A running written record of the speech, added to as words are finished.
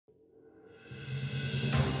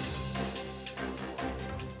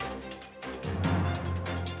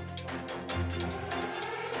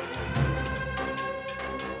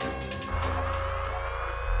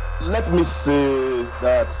let me say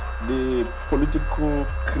that the political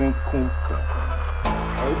crinkle,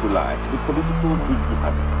 or if you like, the political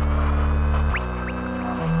higgy-haggy.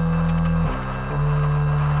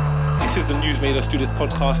 This is the News Made Us Do This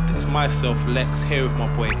podcast. It's myself, Lex, here with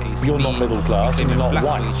my boy Ace. You're not middle class, you're not black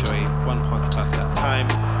white. Way joy, one podcast at a time,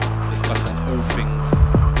 discussing all things.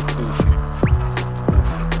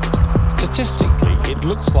 Statistically, it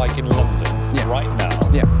looks like in London right now,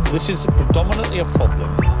 this is predominantly a problem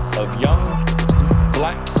of young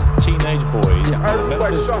black teenage boys.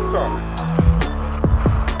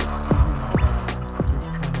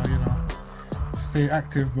 Stay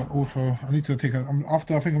active, but also I need to take a.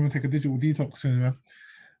 After I think I'm gonna take a digital detox soon, man.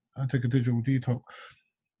 I'll take a digital detox.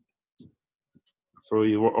 Throw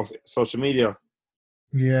you off social media.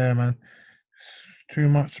 Yeah, man. It's too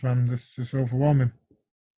much, man. This is overwhelming.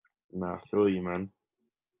 Nah, I feel you, man.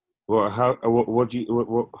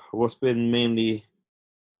 What's been mainly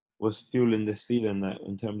what's fueling this feeling that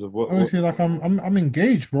in terms of what? Obviously, like I'm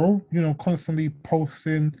engaged, bro. You know, constantly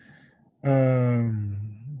posting, trying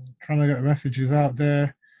to get messages out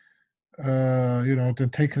there. You know, then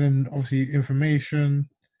taking in obviously information.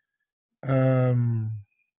 Yeah,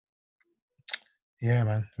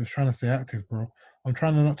 man. Just trying to stay active, bro. I'm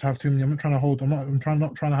trying not to have too many. I'm trying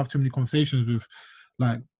not to have too many conversations with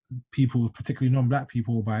like people, particularly non-black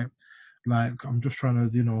people, about it. Like I'm just trying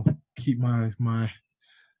to, you know, keep myself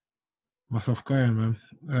going,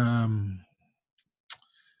 man.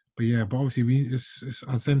 But yeah, but obviously it's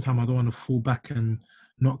at the same time I don't want to fall back and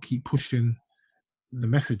not keep pushing the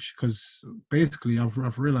message, because basically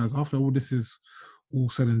I've realized after all this is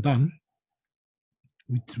all said and done,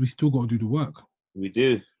 we still got to do the work. We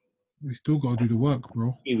do. We still got to do the work,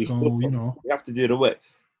 bro. We have to do the work.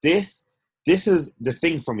 This is the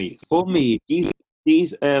thing for me. For me,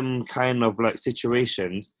 these kind of like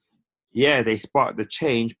situations, yeah, they spark the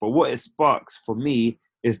change, but what it sparks for me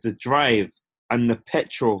is the drive and the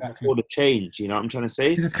petrol for the change. You know what I'm trying to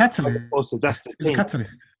say? It's a catalyst. Also, that's the thing. It's a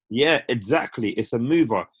catalyst. Yeah, exactly. It's a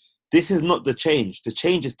mover. This is not the change. The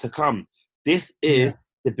change is to come. This is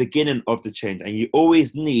the beginning of the change, and you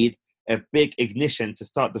always need a big ignition to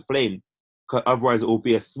start the flame. Because otherwise, it will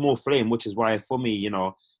be a small flame. Which is why, for me, you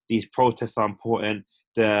know, these protests are important.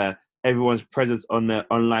 Everyone's presence on the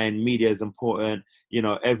online media is important. You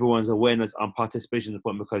know, everyone's awareness and participation is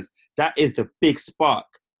important, because that is the big spark.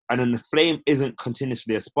 And then the flame isn't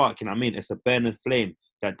continuously a spark. You know what I mean? It's a burning flame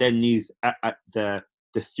that then needs the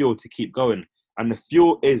fuel to keep going. And the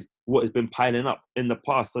fuel is what has been piling up in the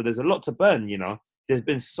past. So there's a lot to burn, you know. There's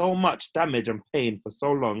been so much damage and pain for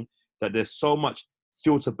so long that there's so much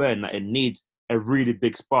fuel to burn that it needs a really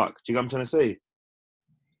big spark. Do you know what I'm trying to say?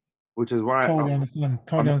 Which is why Totally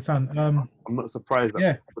understand. I'm not surprised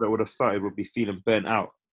that people that would have started would be feeling burnt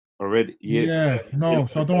out already. So I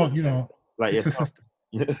don't want, you know, like it's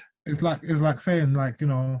like saying, like, you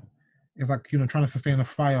know, it's like, you know, trying to sustain a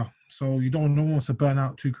fire. So no one wants to burn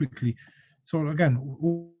out too quickly. So again,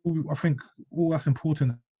 I think all that's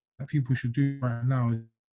important that people should do right now is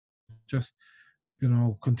just, you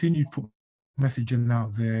know, continue to put messaging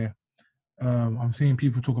out there. I'm seeing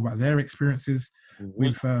people talk about their experiences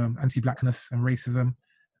with anti-blackness and racism.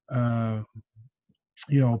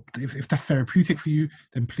 You know, if that's therapeutic for you,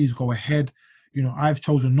 then please go ahead. You know, I've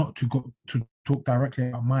chosen not to go to talk directly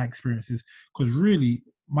about my experiences, because really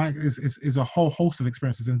mine is a whole host of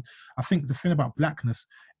experiences. And I think the thing about blackness,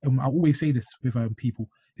 I always say this with people,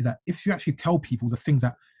 is that if you actually tell people the things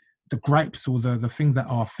that, the gripes or the things that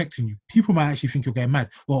are affecting you, people might actually think you're getting mad.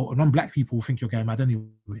 Well, non-black people will think you're getting mad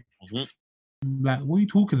anyway. Like, what are you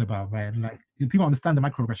talking about, man? Like, people understand the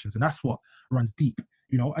microaggressions, and that's what runs deep.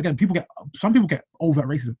 You know, again, some people get overt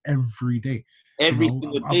racism every day. Every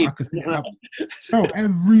single day.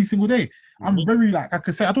 Every single day. I'm very, like, I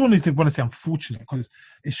could say, I don't want to say unfortunate, because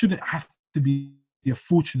it shouldn't have to be a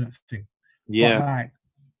fortunate thing. Yeah. But, like,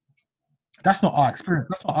 that's not our experience.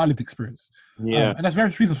 That's not our lived experience. Yeah. And there's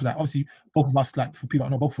various reasons for that. Obviously, both of us, like, for people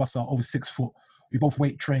that know, both of us are over 6 foot. We both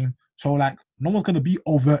weight train. So, like, no one's going to be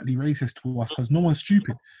overtly racist to us, because no one's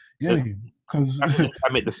stupid. Yeah. Because I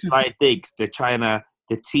mean, the slight digs, the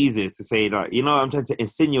teasers to say that, you know, I'm trying to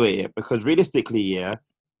insinuate it, because realistically,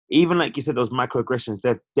 even like you said, those microaggressions,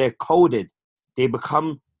 they're coded. They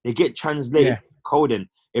get translated, coding.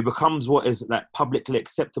 It becomes what is like publicly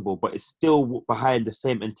acceptable, but it's still behind the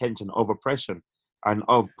same intention of oppression and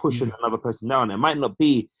of pushing another person down. It might not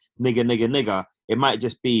be nigger. It might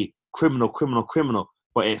just be criminal,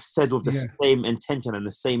 but it's said with the same intention and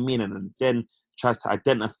the same meaning, and then tries to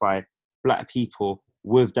identify black people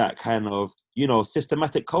with that kind of,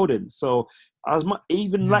 systematic coding. So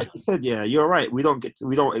even like you said, yeah, you're right. We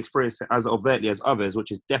don't experience it as overtly as others,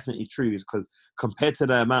 which is definitely true, because compared to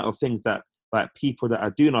the amount of things that like people that I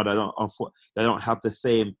do know they don't have the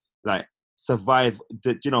same like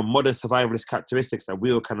modern survivalist characteristics that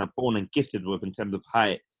we were kind of born and gifted with in terms of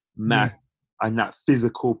height, mass, and that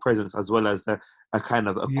physical presence, as well as a kind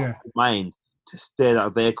of a mind to steer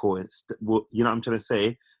that vehicle. You know what I'm trying to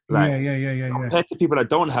say? Like, compared to people that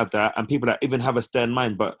don't have that, and people that even have a stern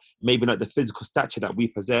mind, but maybe not the physical stature that we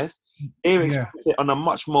possess, they experience it on a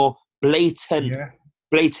much more blatant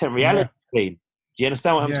reality plane. Do you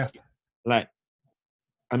understand what I'm saying? Like,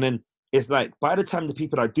 and then it's like, by the time the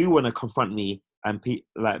people that do want to confront me and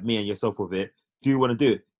like me and yourself with it do want to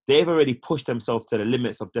do it, they've already pushed themselves to the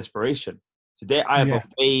limits of desperation. So they're either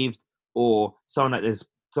waived, or someone that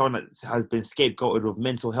has been scapegoated with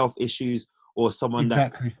mental health issues, or someone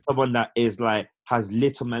that is like has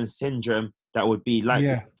little man syndrome that would be like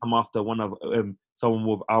come after one of someone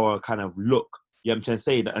with our kind of look. You know what I'm trying to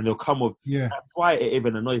say? That, and they'll come with. That's why it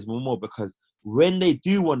even annoys me more, because when they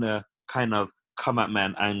do want to kind of come at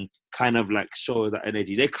man and kind of like show that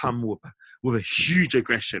energy, they come with a huge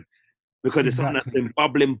aggression, because it's something that's been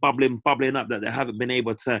bubbling up that they haven't been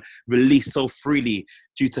able to release so freely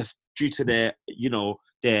due to their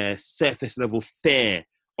their surface level fear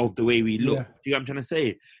of the way we look. You know what I'm trying to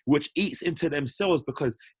say? Which eats into themselves,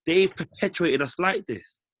 because they've perpetuated us like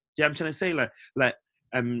this. You know what I'm trying to say? Like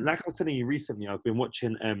I was telling you recently, I've been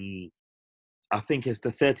watching I think it's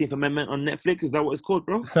the 13th Amendment on Netflix. Is that what it's called,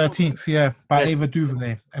 bro? 13th, by Ava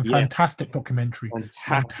Duvernay. And fantastic documentary.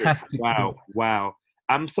 Fantastic. Wow.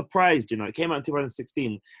 I'm surprised, it came out in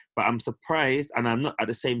 2016, but I'm surprised, and I'm not at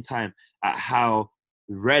the same time, at how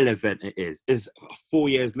relevant it is. It's 4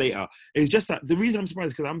 years later. It's just that the reason I'm surprised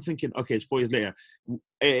is because I'm thinking, okay, it's 4 years later.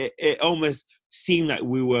 It almost seemed like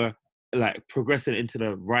we were like progressing into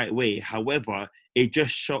the right way. However, it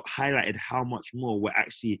just highlighted how much more we're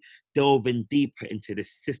actually delving deeper into the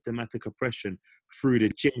systematic oppression through the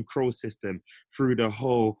Jim Crow system, through the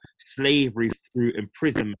whole slavery, through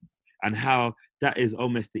imprisonment, and how that is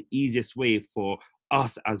almost the easiest way for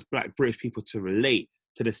us as Black British people to relate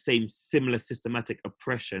to the similar systematic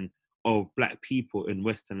oppression of Black people in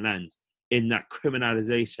Western lands, in that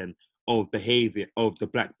criminalization of behavior, of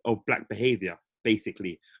Black behavior,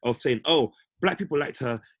 basically, of saying, oh, Black people like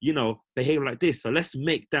to, behave like this, so let's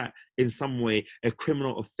make that in some way a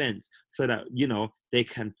criminal offense, so that, they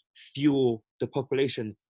can fuel the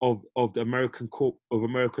population of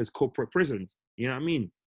America's corporate prisons. You know what I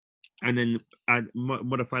mean? And then I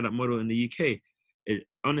modify that model in the UK. It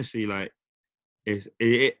honestly, like,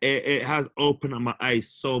 it has opened up my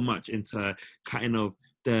eyes so much into kind of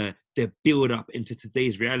the build up into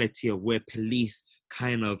today's reality of where police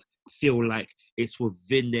kind of feel like it's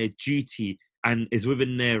within their duty and is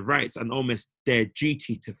within their rights and almost their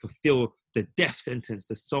duty to fulfill the death sentence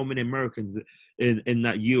to so many Americans in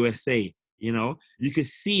that USA. You can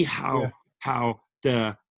see how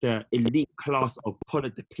the elite class of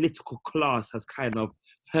the political class has kind of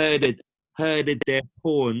herded their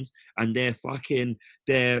pawns, and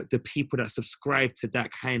the people that subscribe to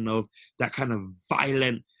that kind of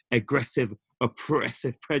violent, aggressive,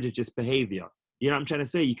 oppressive, prejudiced behavior. You know what I'm trying to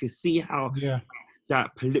say? You can see how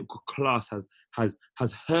that political class has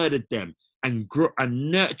herded them and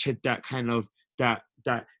nurtured that kind of that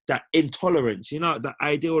intolerance. The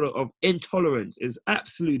idea of intolerance is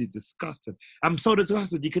absolutely disgusting. I'm so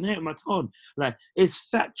disgusted. You can hear it in my tone. Like, it's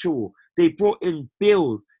factual. They brought in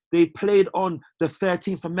bills. They played on the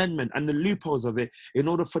 13th Amendment and the loopholes of it in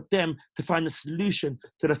order for them to find a solution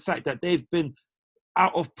to the fact that they've been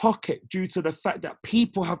out of pocket due to the fact that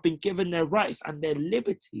people have been given their rights and their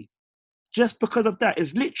liberty. Just because of that,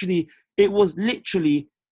 it was literally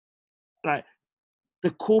like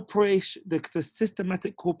the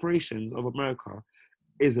systematic corporations of America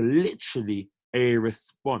is literally a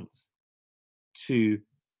response to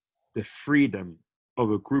the freedom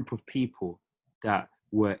of a group of people that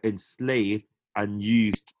were enslaved and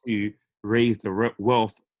used to raise the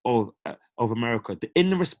wealth of America. In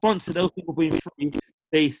the response to those people being free,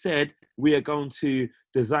 they said, we are going to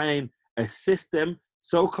design a system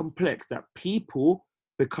so complex that people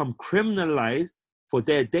become criminalized for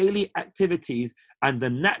their daily activities, and the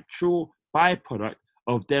natural byproduct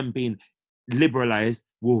of them being liberalized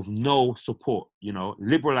with no support,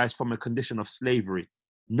 liberalized from a condition of slavery.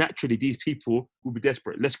 Naturally, these people will be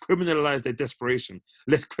desperate. Let's criminalize their desperation.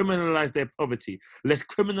 Let's criminalize their poverty. Let's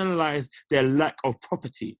criminalize their lack of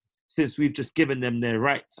property. Since we've just given them their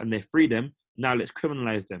rights and their freedom, now let's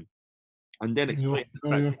criminalize them. And then explain.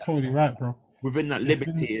 You're totally right, bro. Within that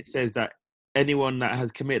liberty, it says that anyone that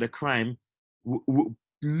has committed a crime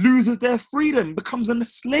loses their freedom, becomes a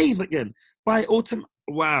slave again by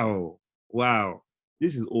Wow.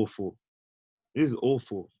 This is awful. It's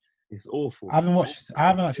awful. I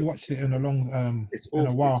haven't actually watched it in a long It's in a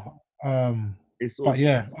awful. while. It's But awful.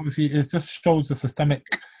 yeah, obviously it just shows the systemic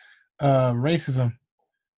racism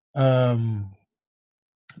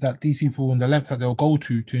that these people and the lengths that they'll go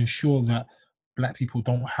to ensure that Black people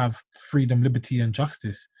don't have freedom, liberty, and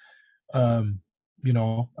justice. You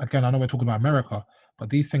know, again, I know we're talking about America, but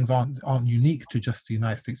these things aren't unique to just the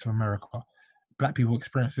United States of America. Black people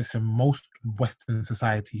experience this in most Western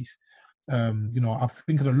societies. You know, I've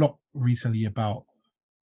thinking a lot recently about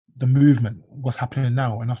the movement, what's happening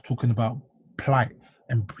now, and us talking about plight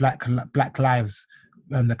and black lives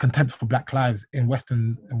and the contempt for Black lives in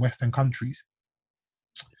Western countries.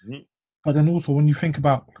 Mm-hmm. But then also when you think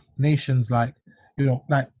about nations like, you know,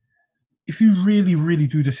 like if you really, really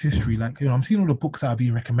do this history, like, you know, I'm seeing all the books that are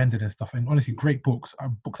being recommended and stuff, and honestly, great books,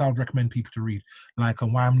 books I would recommend people to read, like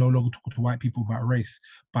Why I'm No Longer Talking to White People About Race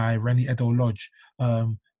by Rennie Edo Lodge,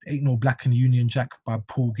 Ain't No Black in Union Jack by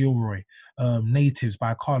Paul Gilroy, Natives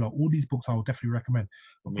by Carla. All these books I would definitely recommend.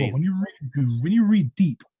 But bro, when you read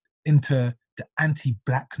deep into the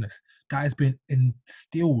anti-blackness that has been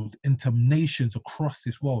instilled into nations across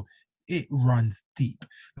this world, it runs deep.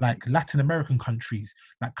 Like Latin American countries,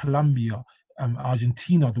 like Colombia,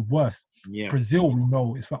 Argentina, the worst. Yeah. Brazil, we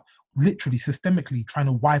know, is literally systemically trying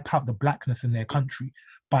to wipe out the Blackness in their country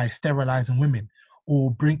by sterilizing women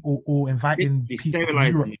or inviting people from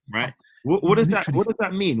Europe. Them, right? What does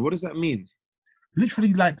that mean? What does that mean?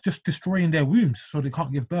 Literally, like just destroying their wombs so they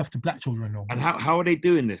can't give birth to Black children no more. And how are they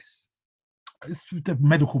doing this? It's through the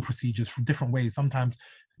medical procedures, through different ways. Sometimes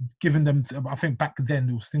giving them, I think back then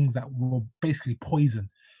there was things that were basically poison,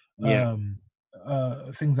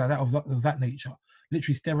 things like that of that nature.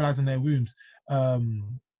 Literally sterilizing their wombs,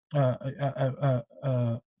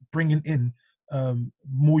 bringing in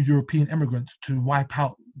more European immigrants to wipe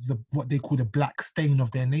out what they call the Black stain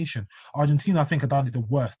of their nation. Argentina, I think, have done it the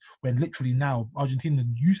worst. When literally now Argentina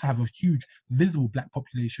used to have a huge visible Black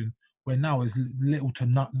population, where now is little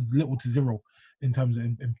to zero in terms of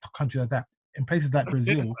in countries like that. In places like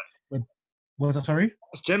Brazil, what was that? Sorry,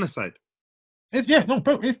 it's genocide. This is what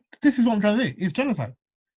I'm trying to say. It's genocide.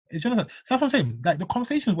 It's genocide. So that's what I'm saying. Like the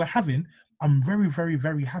conversations we're having, I'm very, very,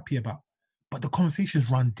 very happy about. But the conversations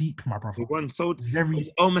run deep, my brother.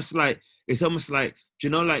 It's almost like do you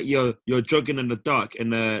know, like you're jogging in the dark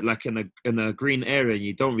in a green area and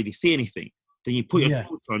you don't really see anything. Then you put your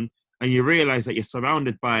coat on and you realize that you're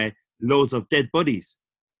surrounded by loads of dead bodies.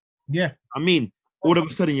 Yeah. I mean, all of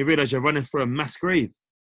a sudden you realize you're running through a mass grave.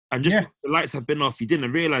 And just the lights have been off, you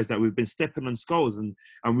didn't realize that we've been stepping on skulls, and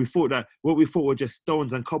we thought that what we thought were just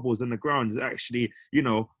stones and cobbles in the ground is actually, you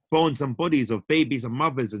know, bones and bodies of babies and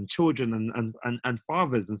mothers and children and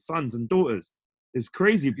fathers and sons and daughters. It's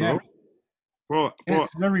crazy, bro. Yeah. Bro,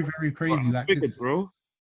 it's very, very crazy.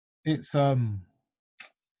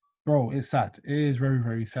 Bro, it's sad. It is very,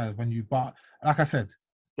 very sad but like I said,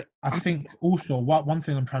 I think also one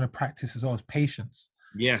thing I'm trying to practice as well is patience.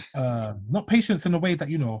 Yes. Not patience in the way that,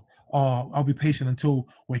 you know, I'll be patient until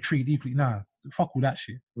we're treated equally. Nah, fuck all that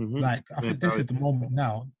shit. Mm-hmm. Like, I think this is the moment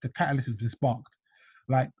now. The catalyst has been sparked.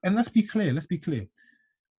 Like, and let's be clear.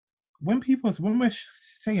 When we're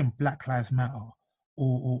saying Black Lives Matter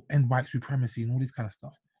or end white supremacy and all this kind of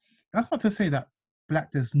stuff, that's not to say that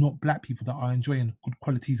there's not Black people that are enjoying good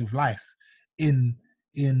qualities of life in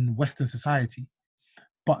Western society.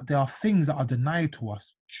 But there are things that are denied to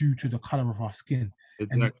us due to the color of our skin.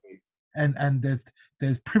 Exactly. And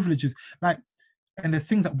there's privileges, like, and the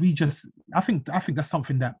things that we just, I think that's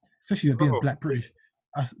something that, especially being Black British,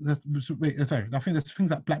 I think there's things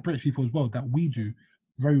that Black British people as well that we do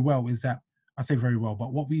very well, is that, I say very well,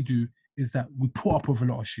 but what we do is that we put up with a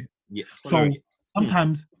lot of shit. Yeah. So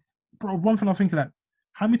sometimes, bro, one thing I'm thinking, like,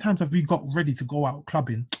 how many times have we got ready to go out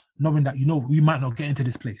clubbing knowing that, you know, we might not get into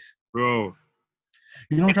this place? Bro.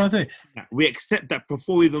 You know what I'm trying to say? We accept that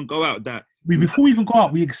before we even go out. Before we even go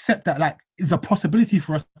out, we accept that, like, it's a possibility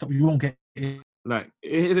for us that we won't get in. Like,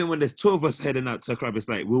 even when there's 2 of us heading out to a club, it's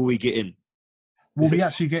like, will we get in? Will we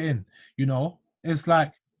actually get in? You know, it's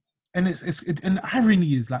like, and and the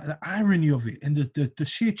irony is, like, the irony of it and the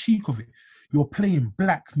sheer cheek of it. You're playing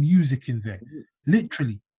Black music in there,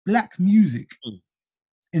 literally Black music,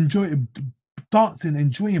 dancing,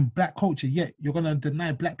 enjoying Black culture. Yet you're gonna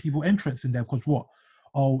deny Black people entrance in there because what?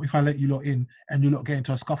 Oh, if I let you lot in and you lot get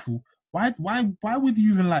into a scuffle, why would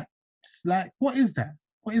you even like what is that?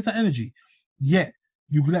 What is that energy? Yet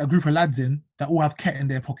you let a group of lads in that all have ket in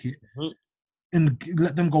their pocket and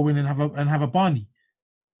let them go in and have a Barney.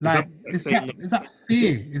 Like, is that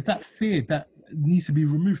fear? Is that fear that needs to be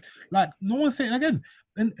removed? Like, no one's saying again,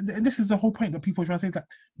 and this is the whole point that people are trying to say, that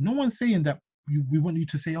no one's saying that we want you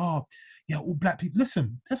to say, oh, yeah, all black people.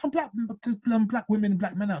 Listen, there's some black women and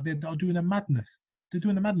black men out there that are doing a madness. They're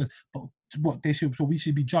doing a madness, but what they should, so we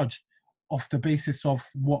should be judged off the basis of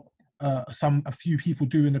what a few people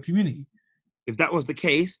do in the community. If that was the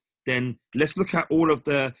case, then let's look at all of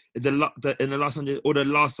the in the last 100, all the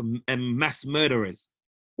last mass murderers,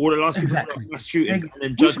 all the last exactly mass shootings,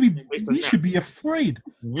 and then we should be afraid.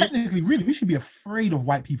 Mm-hmm. Technically, really, we should be afraid of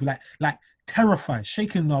white people, like terrified,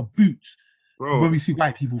 shaking our boots, bro, when we see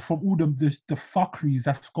white people, from all the fuckeries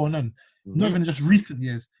that's gone on, not even just recent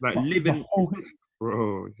years, like living the whole,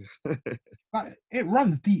 bro. Like, it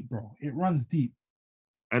runs deep, bro. It runs deep.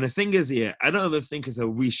 And the thing is, yeah, I don't even think it's a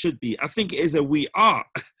we should be. I think it is a we are.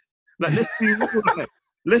 Like, let's be real.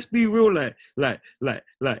 Let's be real. Like,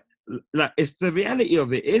 it's the reality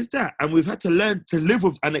of it is that, and we've had to learn to live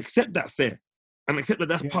with and accept that fear, and accept that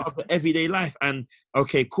that's part of the everyday life. And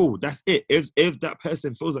okay, cool, that's it. If that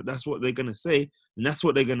person feels like that's what they're gonna say, then that's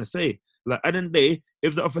what they're gonna say. Like, at the end of the day,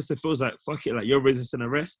 if the officer feels like fuck it, like you're resisting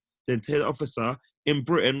arrest, then tell the officer in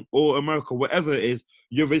Britain or America, whatever it is,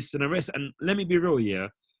 you're resisting arrest. And let me be real, yeah,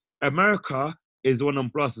 America is the one on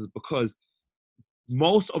blasters because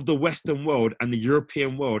most of the Western world and the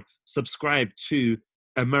European world subscribe to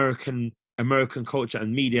American culture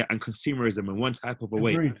and media and consumerism in one type of a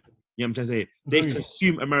way. Agreed. You know what I'm trying to say? They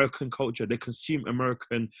consume American culture, they consume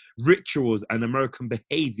American rituals and American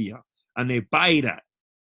behavior, and they buy that.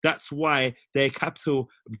 That's why their capital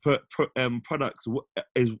products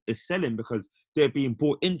is selling, because they're being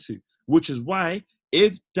bought into. Which is why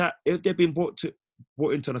if they're being bought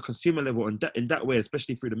into on a consumer level, and in that way,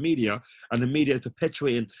 especially through the media, and the media is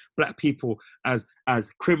perpetuating black people as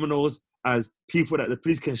criminals, as people that the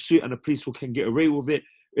police can shoot and the police can get away with it,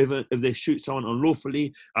 even if they shoot someone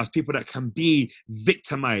unlawfully, as people that can be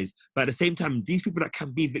victimized. But at the same time, these people that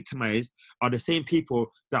can be victimized are the same people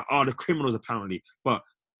that are the criminals, apparently. But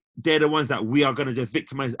they're the ones that we are going to just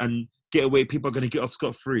victimize and get away. People are going to get off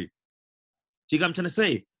scot-free. Do you get what I'm trying to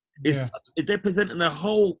say? They're presenting a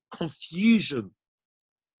whole confusion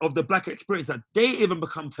of the black experience that they even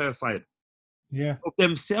become terrified of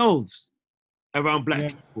themselves around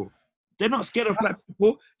black people. They're not scared of black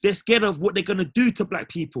people. They're scared of what they're going to do to black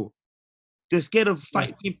people. They're scared of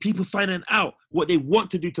people finding out what they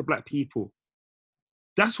want to do to black people.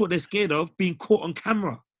 That's what they're scared of, being caught on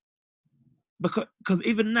camera. Because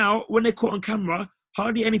even now, when they're caught on camera,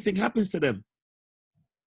 hardly anything happens to them.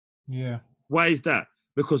 Yeah. Why is that?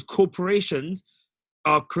 Because corporations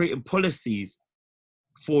are creating policies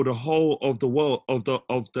for the whole of the world, of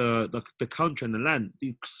the country and the land.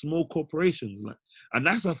 These small corporations, and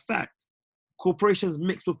that's a fact. Corporations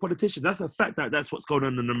mixed with politicians. That's a fact that's what's going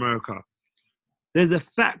on in America. There's a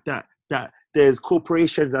fact that there's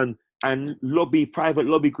corporations and private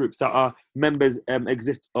lobby groups that are members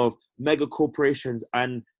exist of mega corporations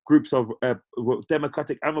and groups of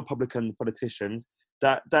Democratic and Republican politicians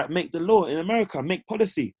that make the law in America, make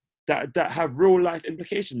policy that have real life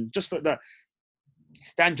implications. Just like that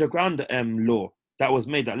Stand Your Ground law that was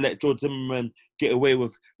made that let George Zimmerman get away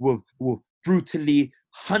with brutally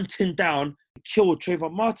hunting down, killed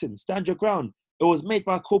Trayvon Martin. Stand Your Ground. It was made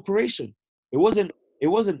by a corporation. It wasn't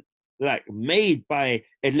like made by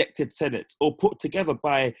elected senates or put together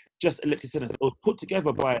by just elected senates. It was put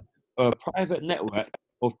together by a private network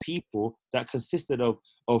of people that consisted of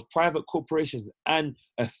private corporations and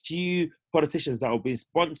a few politicians that were being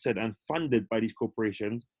sponsored and funded by these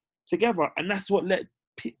corporations together. And that's what let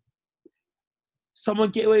someone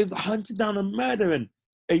get away with hunting down and murdering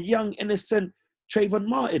a young, innocent Trayvon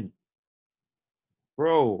Martin.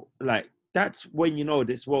 Bro, like, that's when you know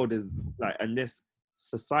this world is like, and this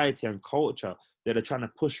society and culture that are trying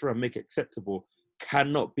to push through and make acceptable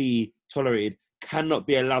cannot be tolerated, cannot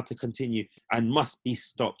be allowed to continue, and must be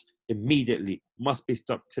stopped immediately, must be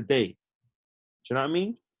stopped today. Do you know what I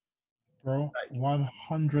mean? Bro,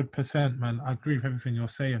 100%, man. I agree with everything you're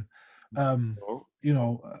saying. You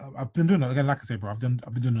know, I've been doing it again, like I say, bro. I've been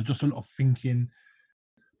doing just a lot of thinking.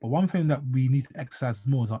 But one thing that we need to exercise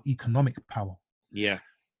more is our economic power. Yes.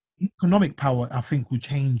 Economic power, I think, will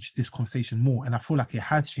change this conversation more, and I feel like it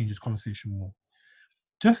has changed this conversation more.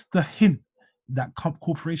 Just the hint that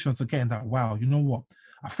corporations are getting that, wow, you know what?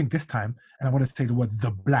 I think this time, and I want to say the word,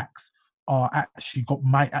 the blacks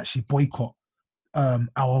might actually boycott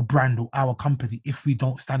our brand or our company if we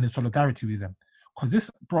don't stand in solidarity with them. Because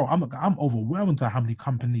this, bro, I'm overwhelmed by how many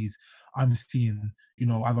companies I'm seeing, you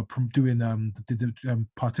know, either doing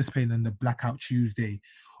participating in the Blackout Tuesday,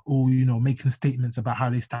 or, you know, making statements about how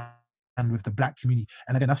they stand with the black community.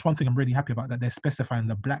 And again, that's one thing I'm really happy about, that they're specifying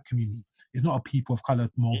the black community. It's not a people of color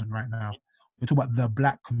moment right now. We're talking about the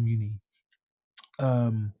black community.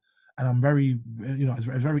 And I'm very, it's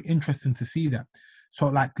very interesting to see that. So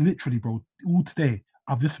like literally, bro, all today,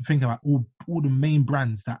 I've just been thinking about all the main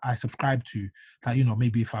brands that I subscribe to, that,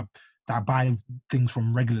 maybe if I buy things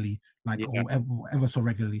from regularly, like or ever so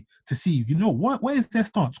regularly, to see, where is their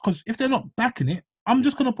stance? Because if they're not backing it, I'm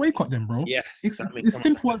just gonna boycott them, bro. Yes, it's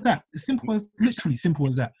simple as that. It's literally simple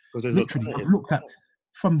as that. Literally, I've looked at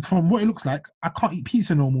from what it looks like. I can't eat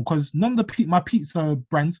pizza normal because none of my pizza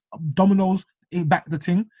brands, Domino's ain't back the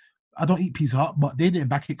thing. I don't eat Pizza Hut, but they didn't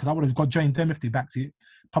back it because I would have got joined them if they backed it.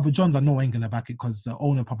 Papa John's, I know ain't gonna back it because the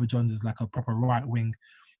owner of Papa John's is like a proper right wing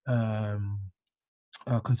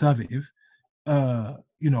conservative.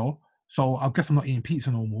 So I guess I'm not eating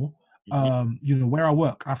pizza no more. Where I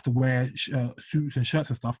work, I have to wear suits and shirts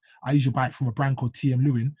and stuff. I usually buy it from a brand called TM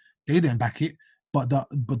Lewin. They didn't back it, but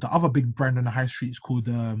the other big brand on the high street is called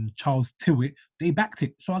Charles Tillett. They backed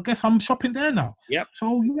it, so I guess I'm shopping there now. Yep.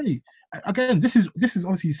 So again, this is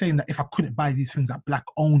obviously saying that if I couldn't buy these things at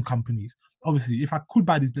black-owned companies, obviously if I could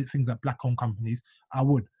buy these things at black-owned companies, I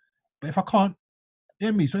would. But if I can't,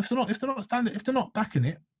 me. So if they're not backing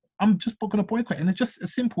it, I'm just gonna boycott it. And it's just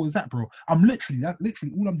as simple as that, bro. Literally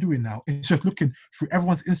all I'm doing now is just looking through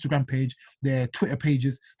everyone's Instagram page, their Twitter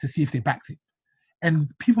pages, to see if they backed it. And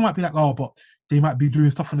people might be like, oh, but they might be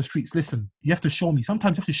doing stuff on the streets. Listen, you have to show me.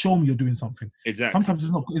 Sometimes you have to show me you're doing something. Exactly. Sometimes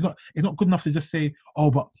it's not good enough to just say,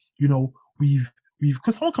 oh, but we've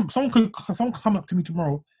because someone could come up to me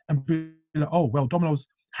tomorrow and be like, oh, well, Domino's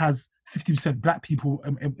has 50% black people,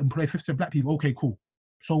 employ 50% black people. Okay, cool.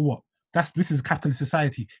 So what? This is a capitalist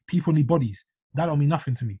society. People need bodies. That don't mean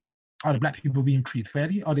nothing to me. Are the black people being treated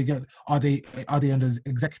fairly? Are they on the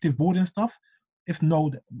executive board and stuff? If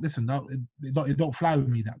no, listen, it don't fly with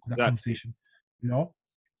me, that conversation. No,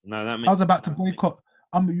 that makes I was about to boycott.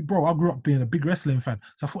 I grew up being a big wrestling fan,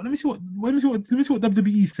 so I thought, let me see what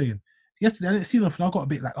WWE is saying. Yesterday, I didn't see nothing. I got a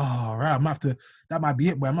bit like, oh, right, that might be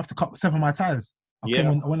it, but I'm gonna have to cut 7 of my tires. I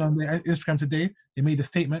went on their Instagram today. They made a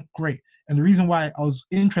statement. Great. And the reason why I was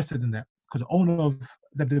interested in that, because the owner of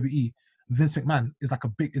WWE, Vince McMahon, is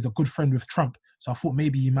a good friend with Trump. So I thought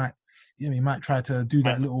maybe he might try to do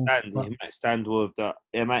that little. He might stand with that.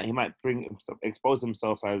 He might expose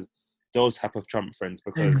himself as those type of Trump friends,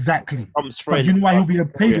 because exactly. Trump's friends. But you know why he'll be a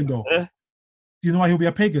pagan though? You know why he'll be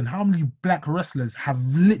a pagan? How many black wrestlers have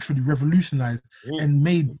literally revolutionized and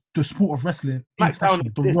made the sport of wrestling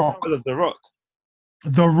international?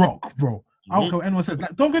 The Rock, bro. I don't care what anyone says.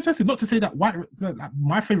 Like, don't get twisted. Not to say that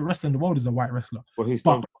my favorite wrestler in the world is a white wrestler. Well, who's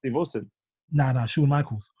Steve Austin? Nah, Shawn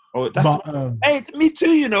Michaels. Oh, that's hey, me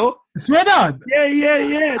too. Swear down.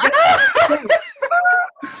 Yeah.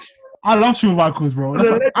 I love Shawn Michaels, bro.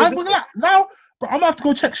 I'm now, bro, I'm gonna have to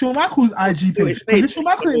go check Shawn Michaels' IG page. Because Shawn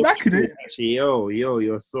Michaels ain't back in it. Actually,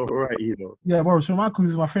 you're so right. Yeah, bro. Shawn Michaels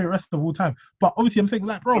is my favorite wrestler of all time. But obviously, I'm saying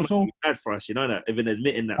like, bro. So bad for us, that, even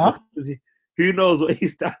admitting that. Huh? Who knows what he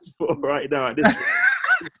stands for right now at this point?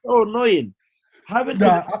 It's so annoying. All I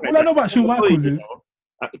know about Shawn Michaels is...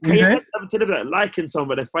 Can you have to live like liking someone,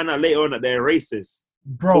 but they find out later on that they're racist?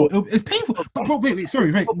 Bro, it's painful. But bro, wait,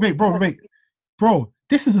 sorry, wait, bro. Bro,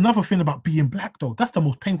 this is another thing about being black, though. That's the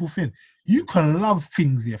most painful thing. You can love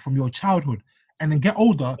things here from your childhood and then get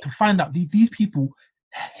older to find out these people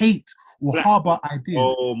hate or harbor ideas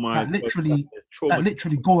that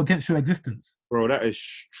literally go against your existence. Bro, that is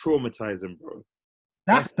traumatizing, bro.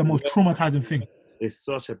 That's the most traumatizing thing. It's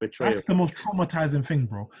such a betrayal. That's the most traumatizing thing,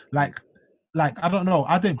 bro. Like I don't know.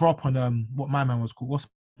 I didn't grow up on what my man was called. What's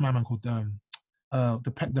my man called? The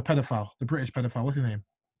pedophile, the British pedophile. What's his name?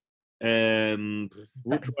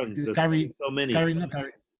 Which ones? Gary. So many. Gary.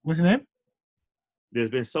 What's his name?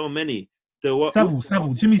 There's been so many.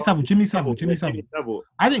 Savile. Jimmy Savile.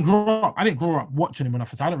 I didn't grow up watching him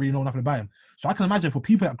enough, so I don't really know nothing about him. So I can imagine for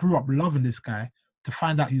people that grew up loving this guy, to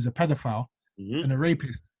find out he's a pedophile and a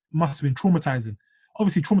rapist must have been traumatizing.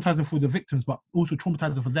 Obviously traumatizing for the victims, but also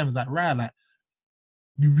traumatizing for them. It's like, right, like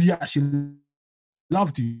we actually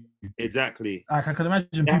loved you. Exactly. Like I can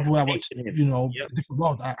imagine people that watch, different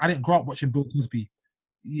world. I didn't grow up watching Bill Cosby.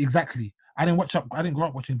 Exactly. I didn't grow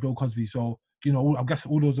up watching Bill Cosby. So, I guess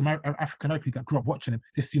all those African Americans that grew up watching him,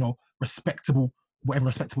 this, respectable, whatever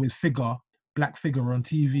respectable his figure, black figure on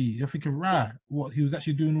TV. You're thinking, right, what he was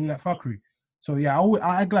actually doing all that fuckery. So yeah,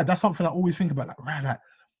 I'm glad. That's something I always think about. Like, right, like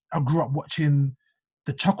I grew up watching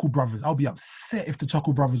the Chuckle Brothers. I'll be upset if the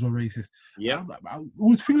Chuckle Brothers were racist. Yeah,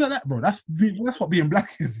 always things like that, bro. That's what being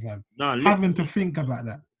black is, man. Having to think about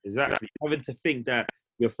that. Exactly. Having to think that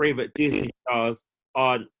your favorite Disney stars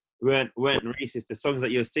aren't weren't racist. The songs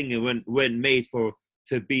that you're singing weren't made to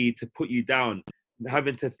put you down.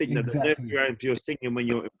 Having to think that the nursery rhymes you're singing when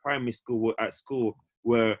you're in primary school or at school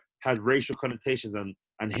had racial connotations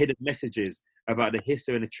and hidden messages about the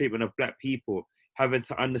history and the treatment of black people. Having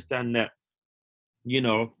to understand that,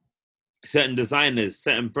 certain designers,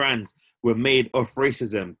 certain brands were made of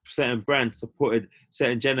racism. Certain brands supported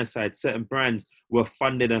certain genocides. Certain brands were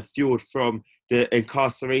funded and fueled from the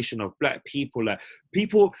incarceration of black people. Like,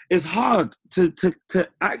 people, it's hard to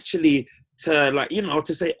actually to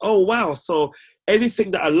say, oh wow, so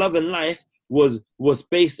everything that I love in life was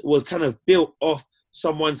kind of built off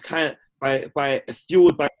someone's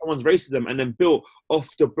fueled by someone's racism, and then built off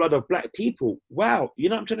the blood of black people. Wow, you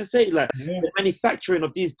know what I'm trying to say? Like, the manufacturing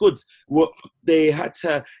of these goods, they had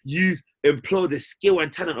to employ the skill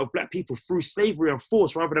and talent of black people through slavery and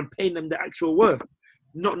force, rather than paying them the actual worth.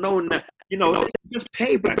 Not knowing that, they just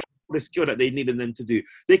pay black people the skill that they needed them to do.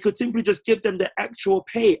 They could simply just give them the actual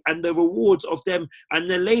pay and the rewards of them and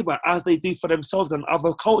their labor, as they do for themselves and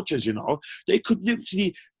other cultures. They could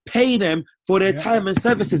literally pay them for their time and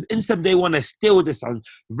services. Instead, they want to steal this and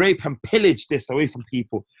rape and pillage this away from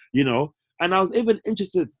people. And I was even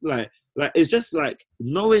interested, like it's just like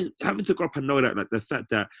having to grow up and know that, like, the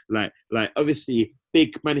fact that like obviously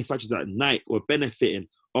big manufacturers like Nike were benefiting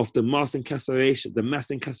of the mass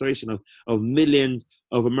incarceration of millions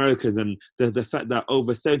of Americans, and the fact that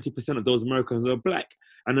over 70% of those Americans were black,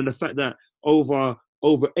 and then the fact that over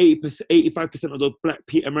 85% of those black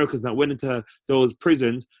Americans that went into those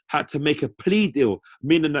prisons had to make a plea deal,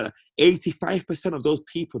 meaning that 85% of those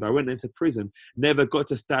people that went into prison never got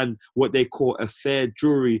to stand what they call a fair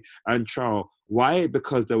jury and trial. Why?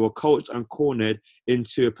 Because they were coached and cornered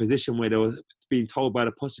into a position where they were being told by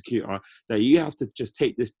the prosecutor that you have to just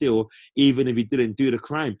take this deal even if you didn't do the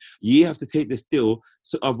crime. You have to take this deal,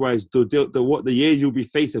 so otherwise the years you'll be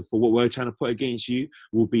facing for what we're trying to put against you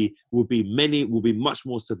will be much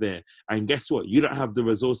more severe. And guess what? You don't have the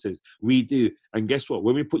resources. We do. And guess what?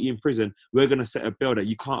 When we put you in prison, we're going to set a bill that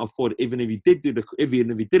you can't afford, even if you didn't do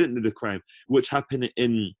the crime, which happened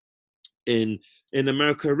in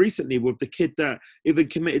America recently with the kid that even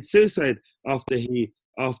committed suicide after he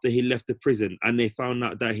left the prison, and they found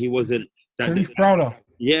out that he wasn't Browder.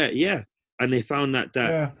 Yeah. And they found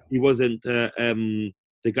that he wasn't the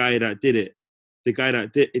guy that did it. The guy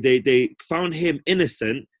that they found him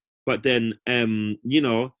innocent, but then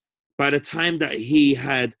by the time that he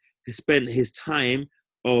had spent his time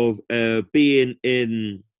of being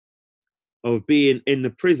in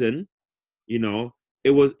the prison,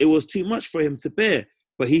 it was too much for him to bear.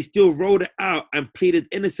 But he still rolled it out and pleaded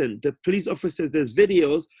innocent. The police officers, there's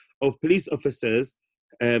videos of police officers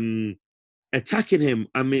attacking him.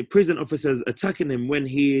 Prison officers attacking him when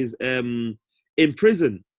he is in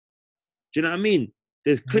prison. Do you know what I mean?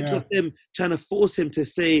 There's clips of them trying to force him to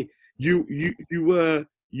say, you are,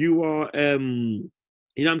 you know what I'm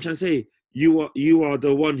trying to say? You are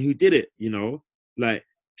the one who did it, like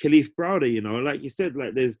Khalif Browder, like you said,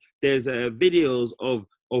 like there's videos of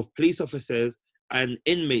police officers and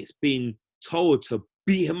inmates being told to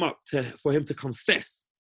beat him up for him to confess.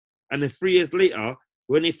 And then 3 years later,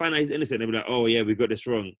 when they find out he's innocent, they'll be like, oh yeah, we got this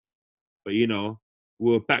wrong. But we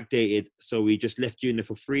were backdated, so we just left you in there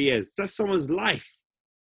for 3 years. That's someone's life.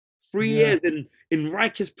 3 years in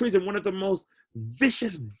Rikers prison, one of the most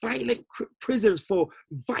vicious, violent prisons for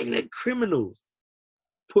violent criminals.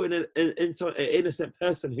 Putting an innocent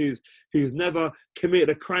person who's never committed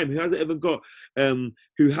a crime,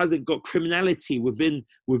 who hasn't got criminality within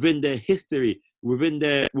their history, within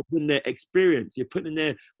their experience. You're putting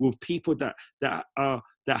there with people that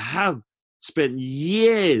have spent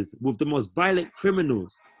years with the most violent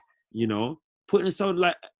criminals. Putting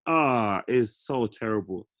someone is so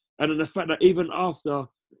terrible. And then the fact that even after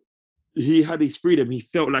he had his freedom, he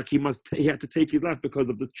felt like he had to take his life because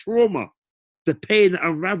of the trauma. The pain that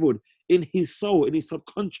unraveled in his soul, in his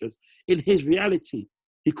subconscious, in his reality.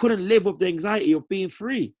 He couldn't live with the anxiety of being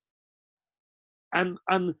free. And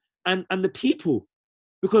the people.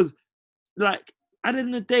 Because, like, at the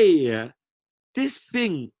end of the day, this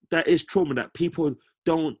thing that is trauma that people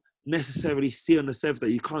don't necessarily see on the surface,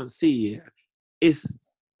 that you can't see, it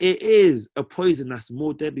is a poison that's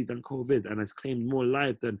more deadly than COVID and has claimed more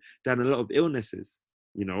life than a lot of illnesses,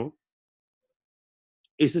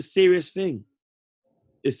 It's a serious thing.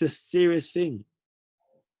 It's a serious thing.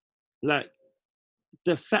 Like,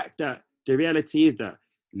 the fact that the reality is that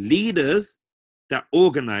leaders that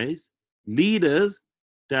organize, leaders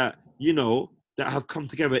that, that have come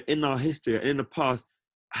together in our history and in the past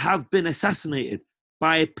have been assassinated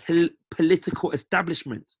by political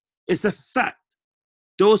establishments. It's a fact.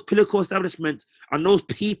 Those political establishments and those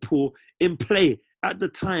people in play at the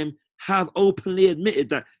time have openly admitted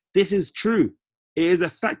that this is true. It is a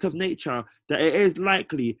fact of nature that it is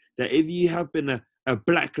likely that if you have been a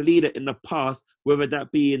black leader in the past, whether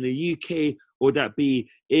that be in the UK or that be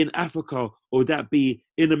in Africa or that be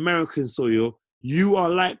in American soil, you are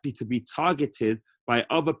likely to be targeted by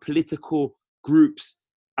other political groups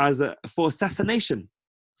for assassination,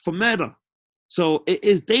 for murder. So it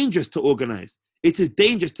is dangerous to organize. It is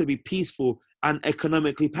dangerous to be peaceful and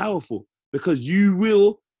economically powerful, because you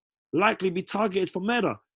will likely be targeted for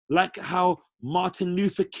murder, like how Martin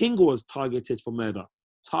Luther King was targeted for murder,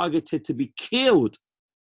 targeted to be killed.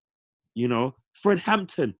 You know, Fred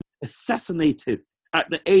Hampton assassinated at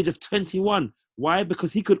the age of 21. Why?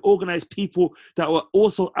 Because he could organize people that were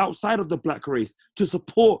also outside of the black race to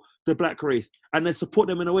support the black race, and then support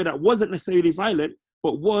them in a way that wasn't necessarily violent,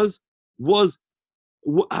 but was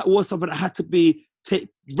something that had to be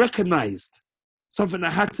recognized, something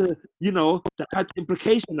that had to, that had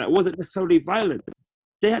implication, that wasn't necessarily violent.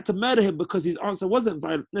 They had to murder him because his answer wasn't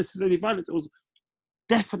necessarily violence. It was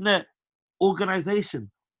definite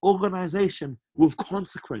organization with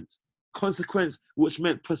consequence, which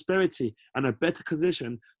meant prosperity and a better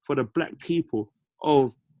condition for the black people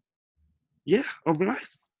of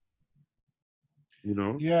life.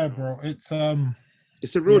 Yeah, bro. It's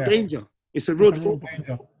a real danger. It's a real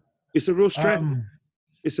danger. It's a real strength.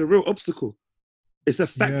 It's a real obstacle. It's a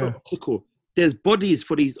factual obstacle. There's bodies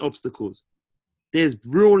for these obstacles. There's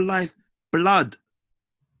real life blood.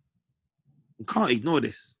 You can't ignore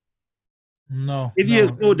this. No. If you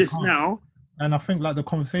ignore this now. And I think like the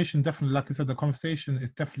conversation definitely, like I said, the conversation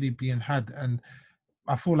is definitely being had. And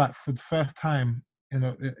I feel like for the first time,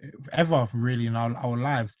 ever really in our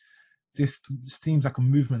lives, this seems like a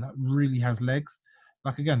movement that really has legs.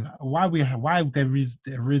 Like again, why there's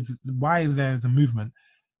a movement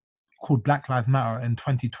called Black Lives Matter in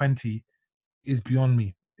 2020 is beyond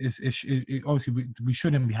me. It obviously we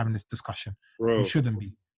shouldn't be having this discussion. Bro. We shouldn't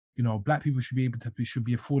be. Black people should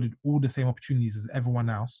be afforded all the same opportunities as everyone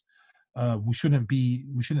else. We shouldn't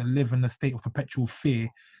live in a state of perpetual fear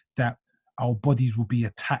that our bodies will be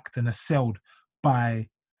attacked and assailed by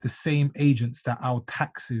the same agents that our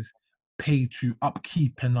taxes pay to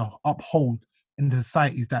upkeep and uphold in the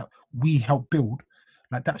societies that we help build.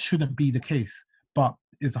 Like that shouldn't be the case, but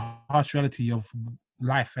it's a harsh reality of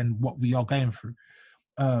life and what we are going through.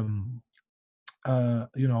 Again,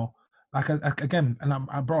 and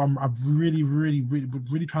I'm really, really, really,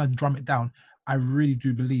 really trying to drum it down. I really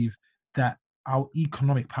do believe that our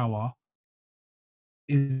economic power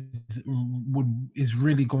is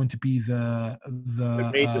really going to be the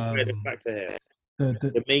main deciding factor here.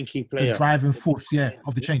 The main key player, the driving force,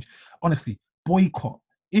 of the change. Honestly, boycott.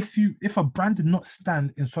 If a brand did not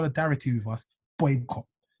stand in solidarity with us, boycott.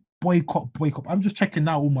 I'm just checking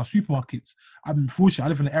now all my supermarkets. I'm fortunate. I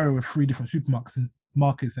live in an area with 3 different supermarkets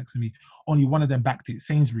markets next to me. Only one of them backed it.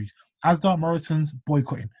 Sainsbury's, Asda, Morrison's,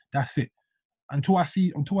 boycotting. That's it. Until I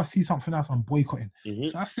see something else, I'm boycotting. Mm-hmm.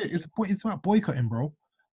 So that's it. It's about boycotting, bro.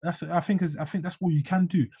 I think that's all you can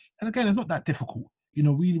do. And again, it's not that difficult.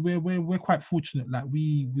 We're quite fortunate. Like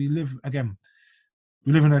we live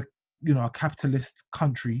in a capitalist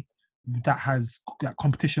country that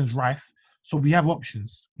competition's rife. So we have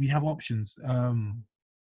options.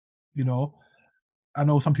 I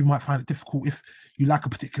know some people might find it difficult if you like a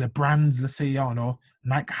particular brand. Let's say, I don't know,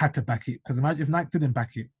 Nike had to back it. Because imagine if Nike didn't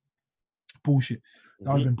back it, bullshit.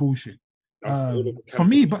 That would have been bullshit. For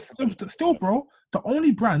me, but still, bro, the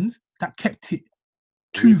only brand that kept it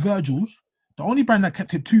 2 Virgils,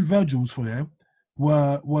 for them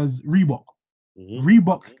was Reebok. Mm-hmm.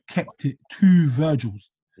 Reebok kept it 2 Virgils.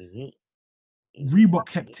 Mm-hmm. Reebok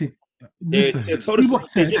kept it. Listen, they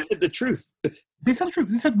just said the truth. They said the truth.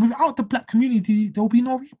 They said without the black community, there will be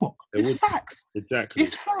no Reebok. It's facts. Exactly.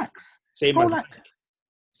 It's facts. Same bro, as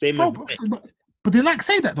but they like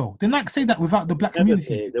say that though. They like say that without the black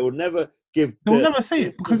community. They will never give. They'll never say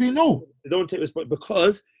it because they know. They don't take responsibility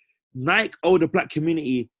because Nike owe the black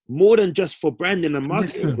community more than just for branding and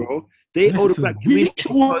marketing, bro. They owe the black community. We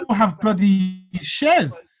should all have bloody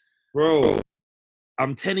shares. Bro,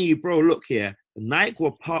 I'm telling you, bro, look here. Nike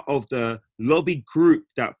were part of the lobby group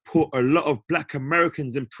that put a lot of black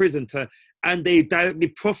Americans in prison and they directly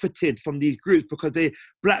profited from these groups because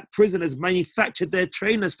black prisoners manufactured their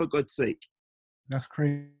trainers, for God's sake. That's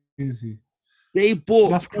crazy. They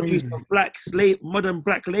bought modern black slave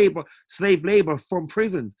labor from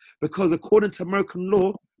prisons because according to American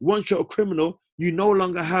law, once you're a criminal, you no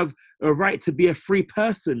longer have a right to be a free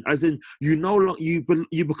person, as in you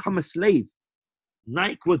become a slave.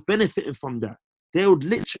 Nike was benefiting from that. They would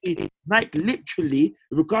literally,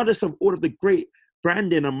 regardless of all of the great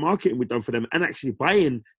branding and marketing we've done for them and actually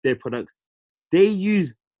buying their products, they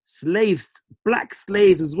use slaves, black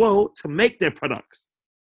slaves as well, to make their products.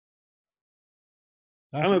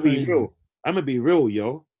 That's I'm gonna crazy. be real. I'm gonna be real,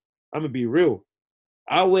 yo. I'm gonna be real.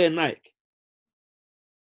 I wear Nike.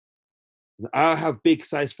 I have big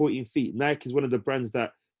size 14 feet. Nike is one of the brands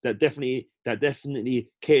that definitely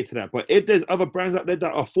cater to that. But if there's other brands out there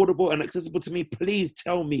that are affordable and accessible to me, please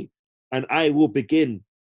tell me, and I will begin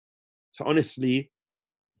to honestly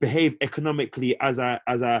behave economically as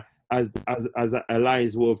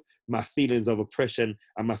aligns with my feelings of oppression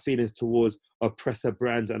and my feelings towards oppressor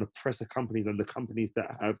brands and oppressor companies and the companies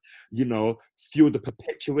that have, fueled the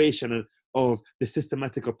perpetuation of the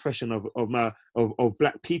systematic oppression of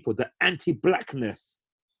black people, the anti-blackness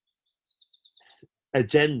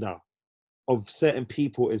agenda of certain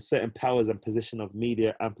people in certain powers and position of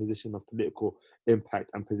media and position of political impact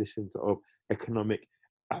and positions of economic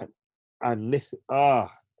and this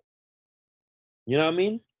you know what I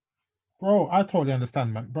mean? Bro, I totally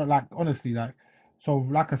understand, man. But like, honestly, like, so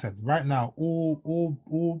like I said, right now,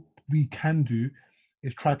 all we can do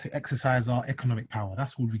is try to exercise our economic power.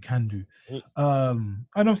 That's all we can do. And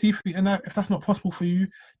obviously, if that's not possible for you,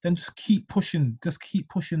 then just keep pushing. Just keep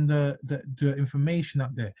pushing the information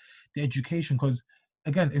out there, the education. Because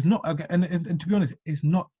again, it's not and to be honest, it's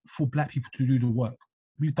not for black people to do the work.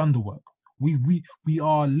 We've done the work. We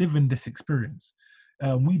are living this experience.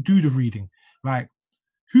 We do the reading. Like,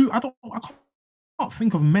 I can't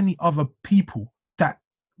think of many other people that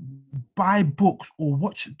buy books or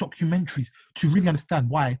watch documentaries to really understand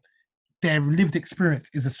why their lived experience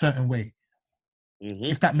is a certain way.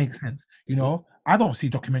 If that makes sense. I don't see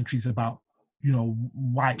documentaries about,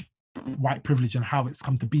 white privilege and how it's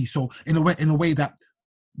come to be. So in a way that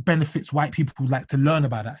benefits white people who like to learn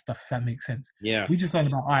about that stuff, if that makes sense. Yeah. We just learn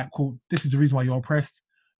about, all right, cool, this is the reason why you're oppressed.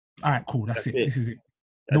 All right, cool, that's it. This is it.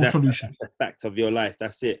 No solution. That's the fact of your life.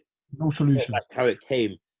 That's it. No solution. Like how it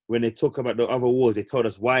came. When they talk about the other wars, they told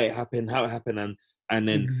us why it happened, how it happened, and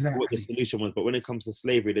then what the solution was. But when it comes to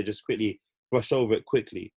slavery, they just quickly brush over it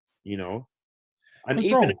quickly, And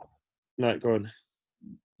even go on.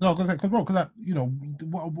 No, because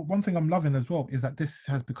one thing I'm loving as well is that this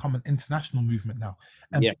has become an international movement now,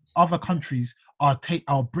 and other countries are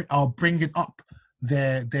bringing up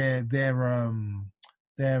their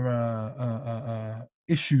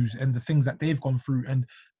issues and the things that they've gone through and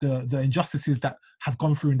the injustices that have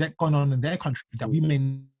gone through and that gone on in their country that we may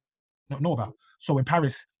not know about. So in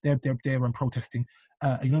Paris, they're protesting.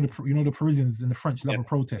 The Parisians and the French love a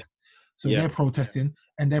protest. So they're protesting,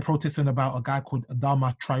 and they're protesting about a guy called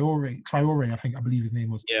Adama Traore, I believe his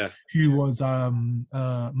name was, who was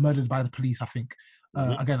murdered by the police, I think.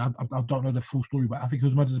 Again, I don't know the full story, but I think he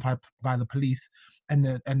was murdered by the police, and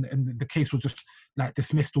the case was just like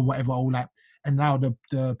dismissed or whatever, and now the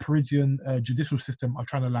Parisian judicial system are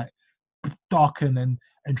trying to darken and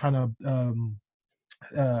trying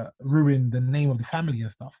to ruin the name of the family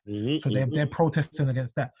and stuff. So they're protesting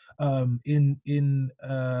against that. In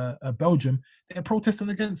Belgium, they're protesting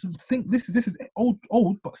against. I think this is old,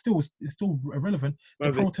 but it's still relevant.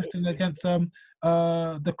 They're protesting against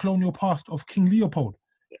the colonial past of King Leopold.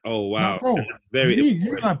 Oh wow, now, bro!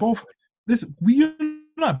 You and I both. Listen,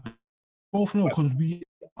 both know because we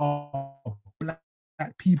are black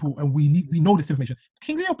people and we know this information.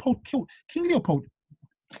 King Leopold,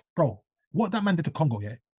 bro. What that man did to Congo,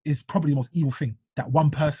 is probably the most evil thing that one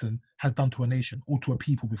person has done to a nation or to a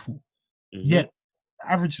people before. Yet,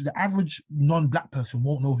 the average non-black person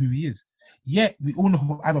won't know who he is. Yet, we all know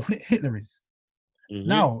who Adolf Hitler is.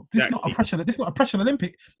 Now, this is not oppression. This is not oppression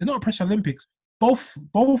Olympic. They're not oppression Olympics. Both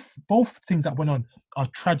things that went on are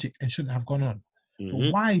tragic and shouldn't have gone on.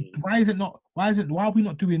 But why are we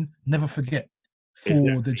not doing Never Forget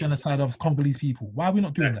for the genocide of Congolese people? Why are we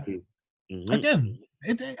not doing that? Again,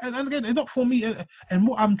 it's not for me. And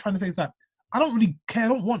what I'm trying to say is that I don't really care. I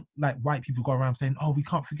don't want white people go around saying, "Oh, we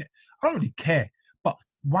can't forget." I don't really care. But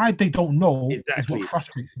why they don't know is what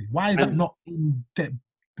frustrates me. Why is that not in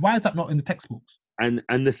the textbooks? And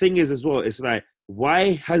the thing is as well, it's like,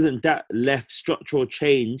 why hasn't that left structural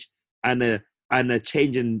change and a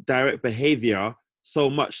change in direct behavior so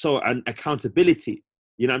much so, and accountability?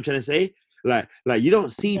 You know what I'm trying to say? Like you don't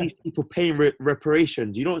see these people paying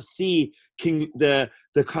reparations. You don't see the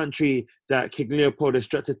country that King Leopold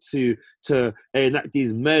instructed to enact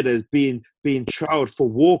these murders being trialed for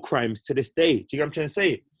war crimes to this day. Do you know what I'm trying to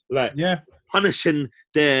say? Punishing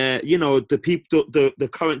the people, the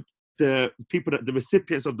people that the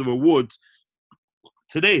recipients of the rewards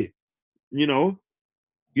today. You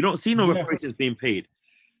don't see no reparations being paid.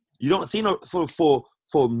 You don't see no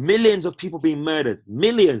for millions of people being murdered,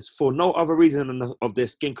 millions for no other reason than of their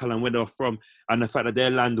skin color and where they're from, and the fact that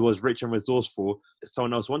their land was rich and resourceful.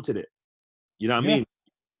 Someone else wanted it. You know what I mean?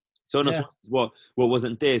 Someone else wanted what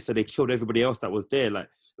wasn't there, so they killed everybody else that was there. Like,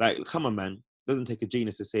 come on, man. It doesn't take a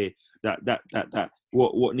genius to say that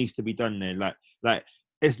what needs to be done there. Like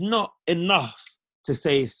it's not enough to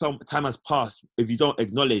say some time has passed if you don't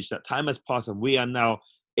acknowledge that time has passed and we are now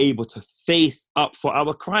able to face up for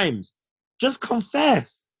our crimes. Just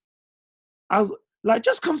confess. I was like,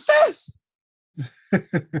 just confess.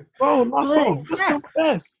 Bro, just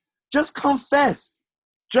confess. Just confess.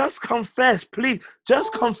 Just confess, please.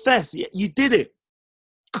 Just confess. You did it.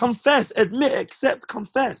 Confess, admit, accept,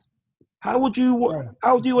 confess. How do you want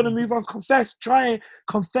to move on? Confess. Try and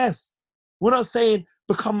confess. We're not saying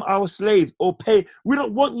become our slaves or pay. We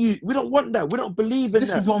don't want you. We don't want that. We don't believe in that.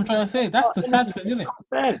 This is what I'm trying to say. That's the sad thing, isn't it?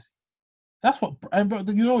 Confess. That's what, but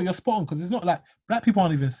you know, you're spot on, because it's not like black people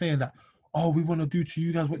aren't even saying that, oh, we want to do to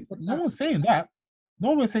you guys. No one's saying that.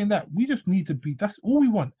 No one's saying that. We just need to be, that's all we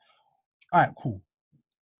want. All right, cool.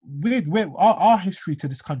 Our history to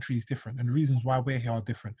this country is different, and the reasons why we're here are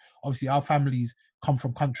different. Obviously, our families come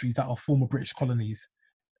from countries that are former British colonies,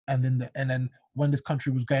 and then when this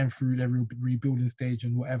country was going through their rebuilding stage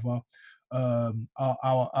and whatever,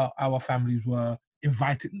 our families were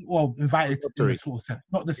invited in a sort of sense,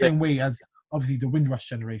 not the same way as obviously the Windrush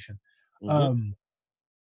generation. So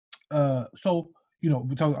you know,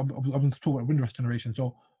 I'm talking about Windrush generation.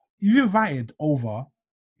 So you've invited over,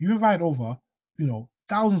 you know,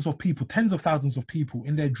 thousands of people, tens of thousands of people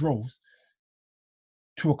in their droves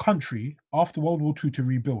to a country after World War II to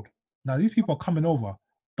rebuild. Now these people are coming over,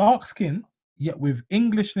 dark skin, yet with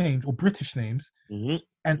English names or British names,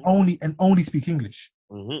 and only speak English.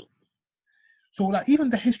 So like even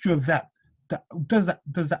the history of that, does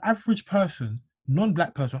the average person,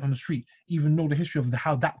 non-black person on the street, even know the history of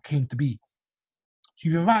how that came to be? So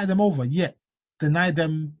you've invited them over, yet deny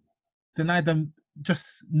them just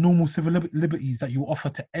normal civil liberties that you offer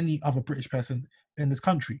to any other British person in this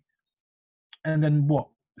country. And then what,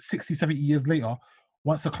 60, 70 years later,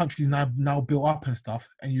 once the country's now built up and stuff,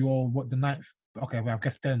 and you're the ninth, okay, well, I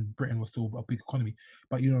guess then Britain was still a big economy,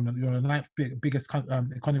 but you're the ninth biggest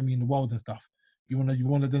economy in the world and stuff. You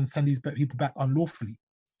wanna then send these people back unlawfully.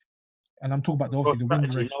 And I'm talking about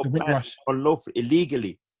the Windrush. Unlawfully,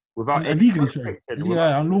 illegally. Without illegally,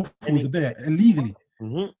 unlawful there, illegally.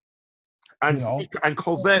 And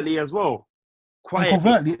covertly as well. Quietly.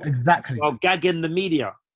 Covertly, exactly. While gagging the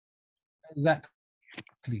media.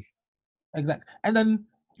 Exactly. And then,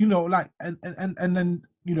 you know, like, and then,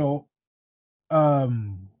 you know,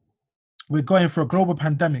 we're going for a global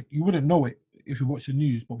pandemic. You wouldn't know it if you watch the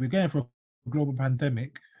news, but we're going for a global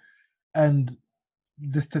pandemic. And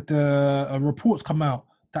the reports come out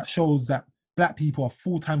that shows that black people are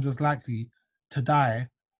 4 times as likely to die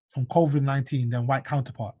from COVID-19 than white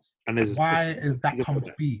counterparts. And why is that come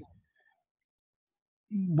to be?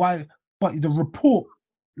 Why? But the report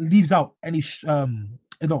leaves out any.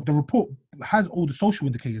 The report has all the social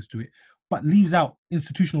indicators to it, but leaves out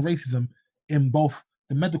institutional racism in both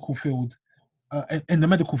the medical field, in the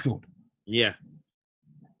medical field. Yeah.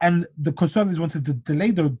 And the Conservatives wanted to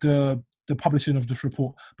delay the publishing of this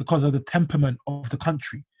report because of the temperament of the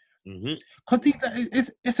country.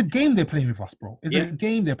 Because it's a game they're playing with us, bro. It's a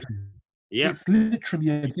game they're playing. Yeah. It's literally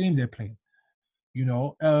a game they're playing. You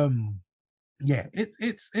know,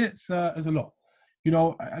 it's a lot. You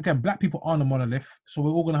know, again, black people aren't a monolith, so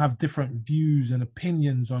we're all gonna have different views and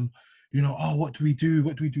opinions on, you know, oh, what do we do?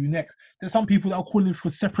 What do we do next? There's some people that are calling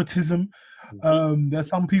for separatism. There's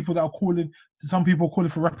some people that are calling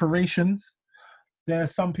for reparations.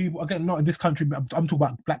 There's some people, again, not in this country, but I'm talking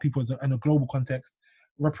about black people in a global context.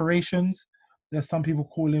 Reparations. There's some people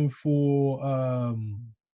calling for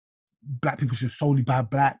black people should solely buy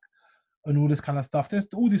black and all this kind of stuff. There's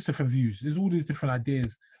all these different views. There's all these different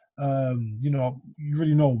ideas. You know, you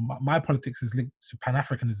really know my politics is linked to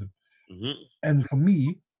Pan-Africanism. And for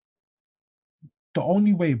me, the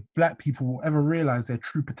only way black people will ever realize their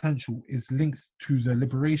true potential is linked to the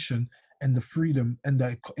liberation and the freedom and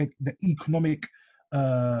the economic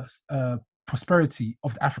prosperity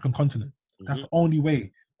of the African continent. That's the only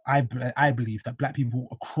way I believe that black people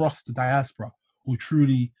across the diaspora will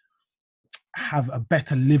truly have a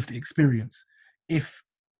better lived experience, if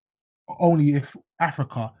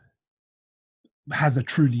Africa has a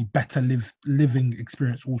truly better living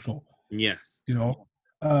experience also. Yes. You know,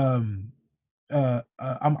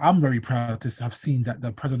 I'm very proud to have seen that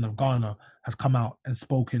the president of Ghana has come out and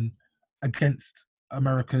spoken against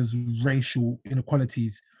America's racial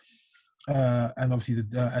inequalities and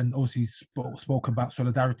obviously spoke about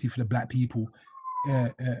solidarity for the black people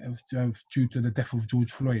due to the death of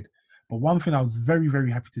George Floyd. But one thing I was very,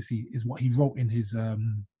 very happy to see is what he wrote in his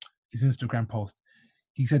Instagram post.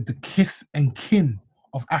 He said the kith and kin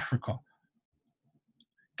of Africa.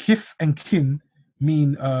 Kith and kin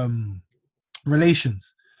mean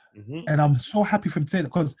relations. Mm-hmm. And I'm so happy for him to say that,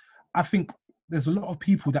 because I think there's a lot of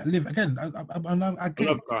people that live, again, I get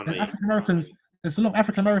it. African Americans, there's a lot of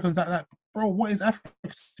African Americans that, bro, what is Africa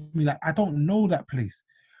to me? Like, I don't know that place.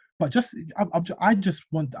 But I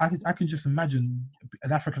can just imagine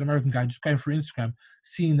an African American guy just going through Instagram,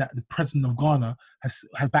 seeing that the president of Ghana has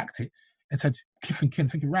backed it and said kith and kin,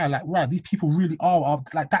 thinking, right, these people really are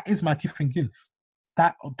like, that is my kith and kin.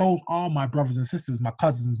 Those are my brothers and sisters, my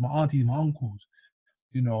cousins, my aunties, my uncles,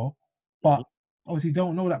 you know. But obviously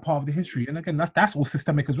don't know that part of the history. And again, that's all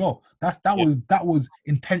systemic as well. That was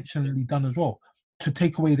intentionally done as well, to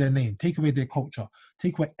take away their name, take away their culture,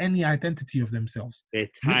 take away any identity of themselves,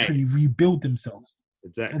 literally rebuild themselves.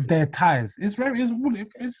 Exactly. Their ties. It's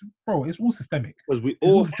all systemic. Because we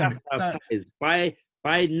all have to have ties. By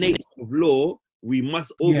nature of law, we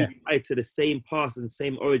must all be tied to the same past and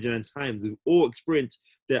same origin and times. We've all experienced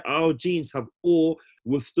that our genes have all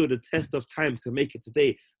withstood the test of time to make it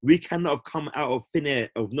today. We cannot have come out of thin air,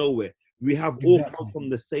 of nowhere. We have all come from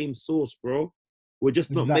the same source, bro. We're just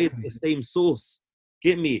not made from the same source.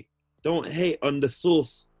 Get me? Don't hate on the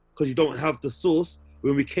source because you don't have the source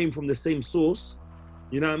when we came from the same source.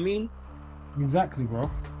 You know what I mean? Exactly, bro.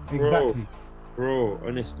 Exactly. Bro,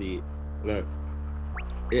 honestly, look.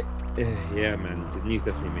 Yeah, man. The news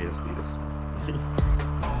definitely made us do this.